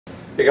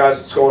Hey guys,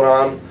 what's going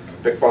on?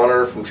 Nick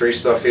Bonner from Tree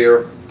Stuff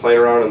here, playing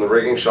around in the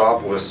rigging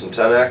shop with some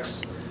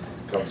 10X.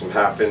 Got some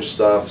half-inch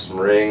stuff, some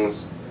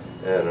rings,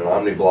 and an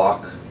Omni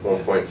Block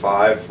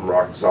 1.5 from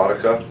Rock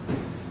Exotica.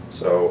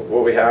 So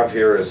what we have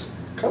here is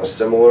kind of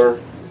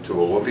similar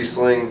to a whoopee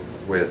sling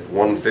with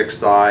one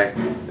fixed eye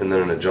and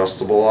then an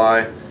adjustable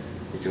eye.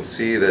 You can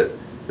see that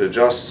it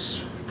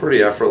adjusts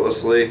pretty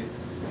effortlessly,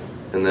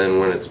 and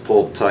then when it's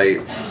pulled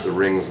tight, the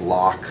rings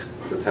lock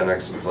the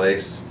 10X in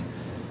place.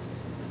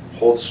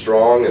 Holds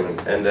strong in an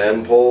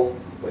end-to-end pull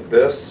like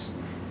this.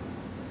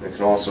 It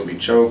can also be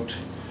choked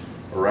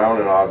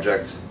around an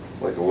object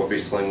like a whoopee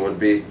sling would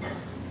be.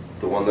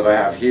 The one that I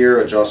have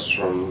here adjusts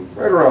from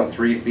right around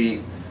 3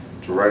 feet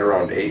to right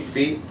around 8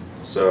 feet.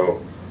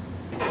 So,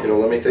 you know,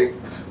 let me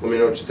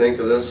know what you think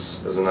of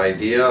this as an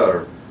idea,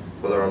 or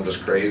whether I'm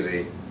just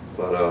crazy.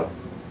 But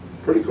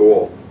pretty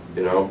cool,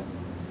 you know.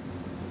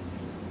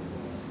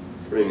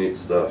 Pretty neat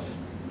stuff.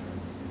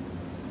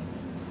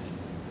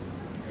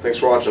 Thanks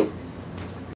for watching.